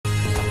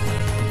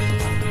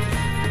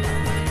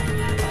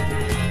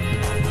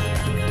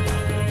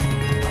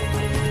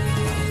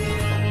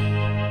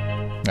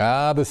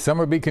The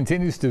summer bee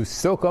continues to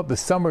soak up the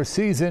summer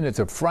season. It's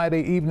a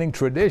Friday evening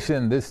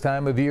tradition this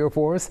time of year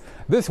for us.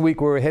 This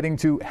week we're heading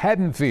to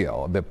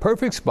Haddonfield, the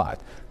perfect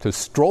spot to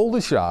stroll the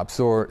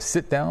shops or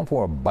sit down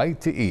for a bite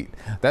to eat.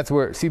 That's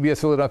where CBS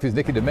Philadelphia's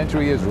Nikki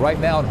Dementri is right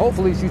now, and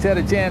hopefully she's had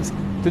a chance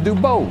to do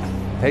both.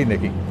 Hey,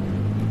 Nikki.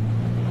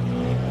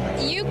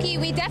 Yuki,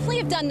 we definitely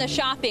have done the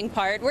shopping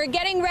part. We're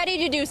getting ready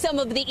to do some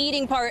of the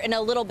eating part in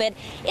a little bit.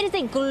 It is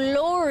a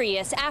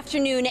glorious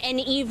afternoon and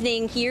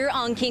evening here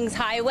on Kings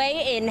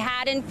Highway in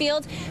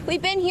Haddonfield.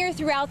 We've been here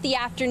throughout the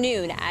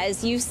afternoon.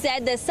 As you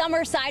said, the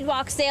summer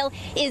sidewalk sale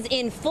is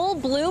in full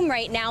bloom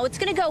right now. It's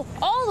going to go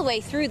all the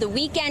way through the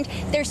weekend.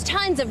 There's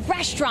tons of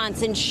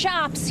restaurants and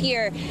shops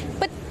here,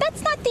 but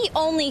that's not the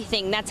only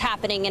thing that's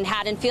happening in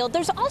Haddonfield.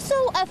 There's also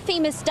a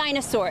famous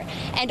dinosaur,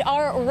 and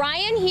our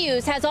Ryan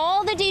Hughes has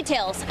all the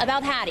details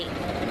about Hattie.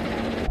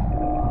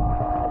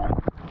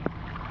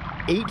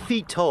 8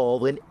 feet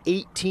tall and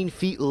 18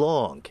 feet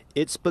long,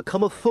 it's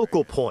become a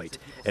focal point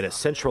and a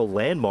central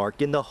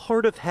landmark in the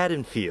heart of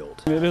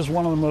Haddonfield. It is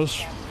one of the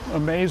most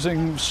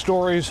amazing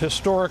stories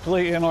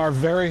historically in our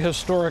very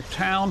historic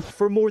town.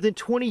 For more than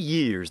 20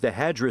 years, the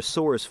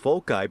Hadrosaurus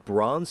folki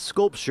bronze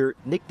sculpture,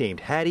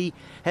 nicknamed Hattie,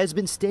 has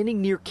been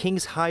standing near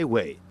Kings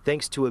Highway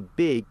thanks to a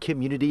big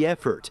community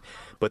effort.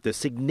 But the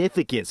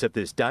significance of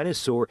this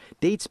dinosaur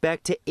dates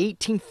back to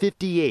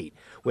 1858,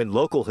 when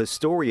local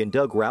historian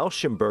Doug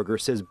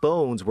Rauschenberger says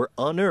bones were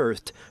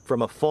unearthed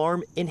from a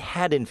farm in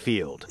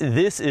Haddonfield.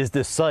 This is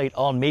the site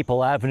on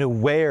Maple Avenue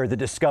where the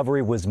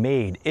discovery was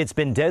made. It's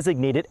been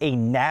designated a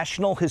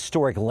National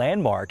Historic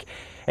Landmark,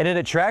 and it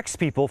attracts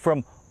people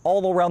from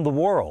all around the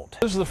world.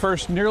 This is the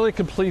first nearly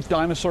complete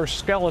dinosaur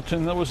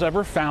skeleton that was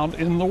ever found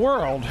in the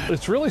world.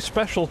 It's really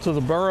special to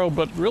the borough,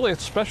 but really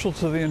it's special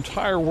to the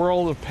entire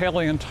world of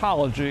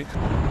paleontology.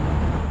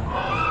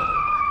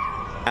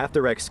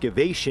 After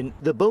excavation,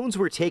 the bones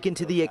were taken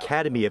to the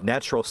Academy of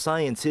Natural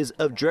Sciences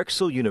of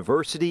Drexel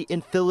University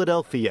in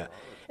Philadelphia.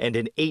 And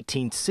in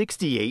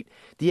 1868,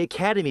 the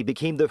Academy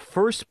became the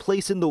first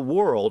place in the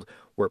world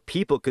where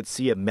people could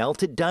see a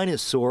mounted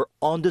dinosaur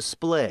on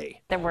display.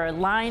 There were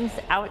lines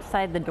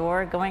outside the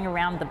door going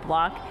around the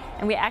block,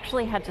 and we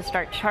actually had to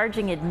start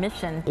charging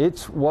admission.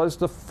 It was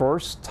the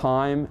first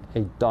time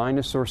a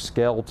dinosaur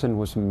skeleton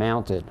was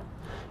mounted.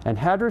 And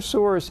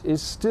Hadrosaurus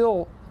is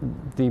still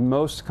the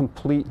most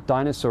complete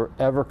dinosaur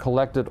ever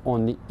collected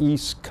on the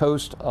east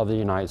coast of the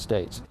United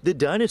States. The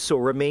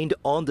dinosaur remained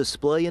on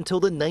display until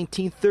the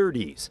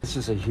 1930s. This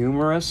is a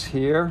humerus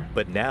here.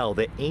 But now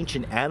the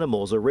ancient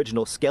animal's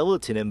original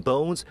skeleton and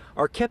bones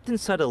are kept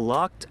inside a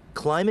locked,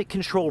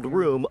 climate-controlled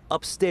room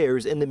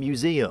upstairs in the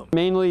museum.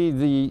 Mainly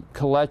the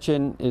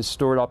collection is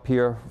stored up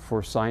here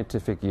for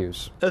scientific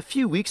use. A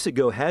few weeks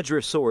ago,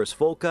 Hadrosaurus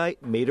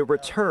folki made a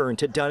return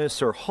to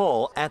Dinosaur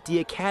Hall at the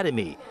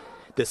Academy.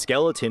 The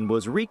skeleton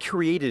was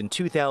recreated in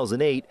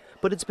 2008,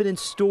 but it's been in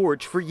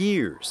storage for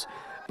years.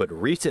 But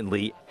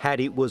recently,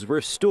 Hattie was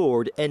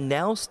restored and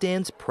now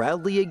stands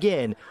proudly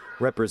again,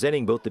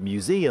 representing both the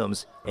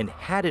museum's and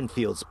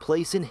Haddonfield's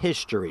place in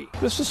history.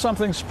 This is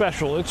something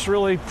special. It's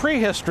really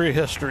prehistory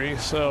history,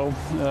 so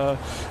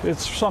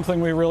it's something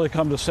we really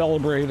come to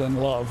celebrate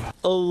and love.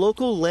 A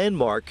local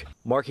landmark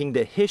marking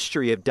the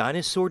history of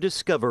dinosaur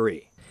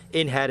discovery.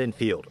 In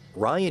Haddonfield,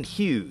 Ryan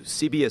Hughes,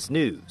 CBS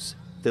News,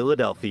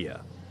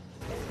 Philadelphia.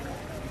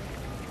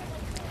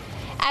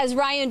 As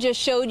Ryan just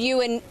showed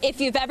you, and if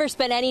you've ever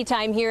spent any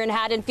time here in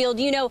Haddonfield,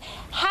 you know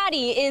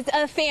Hattie is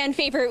a fan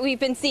favorite. We've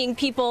been seeing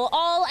people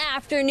all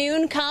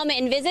afternoon come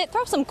and visit,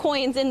 throw some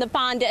coins in the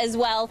pond as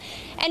well.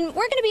 And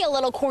we're going to be a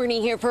little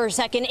corny here for a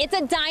second. It's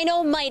a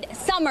Dino-Mite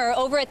summer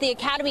over at the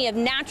Academy of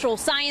Natural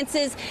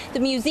Sciences. The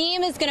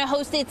museum is going to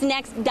host its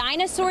next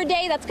Dinosaur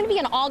Day. That's going to be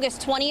on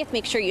August 20th.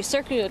 Make sure you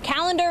circle your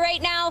calendar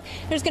right now.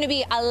 There's going to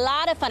be a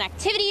lot of fun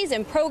activities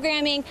and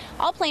programming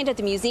all planned at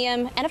the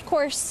museum. And of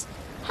course,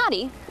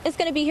 Hattie is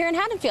going to be here in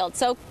Haddonfield,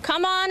 so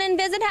come on and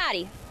visit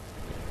Hattie.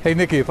 Hey,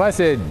 Nikki, if I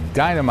said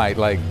dynamite,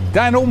 like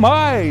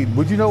dynamite,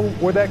 would you know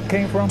where that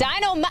came from?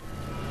 Dynamite.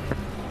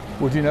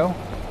 Would you know?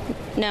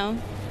 No.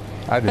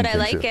 I didn't but I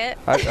like so. it.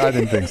 I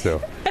didn't think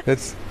so.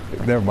 It's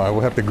never mind.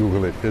 We'll have to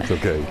Google it. It's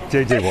okay.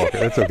 JJ Walker.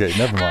 It's okay.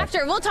 Never mind.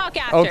 After. We'll talk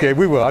after. Okay,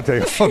 we will. I'll tell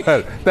you all about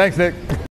it. Thanks, Nick.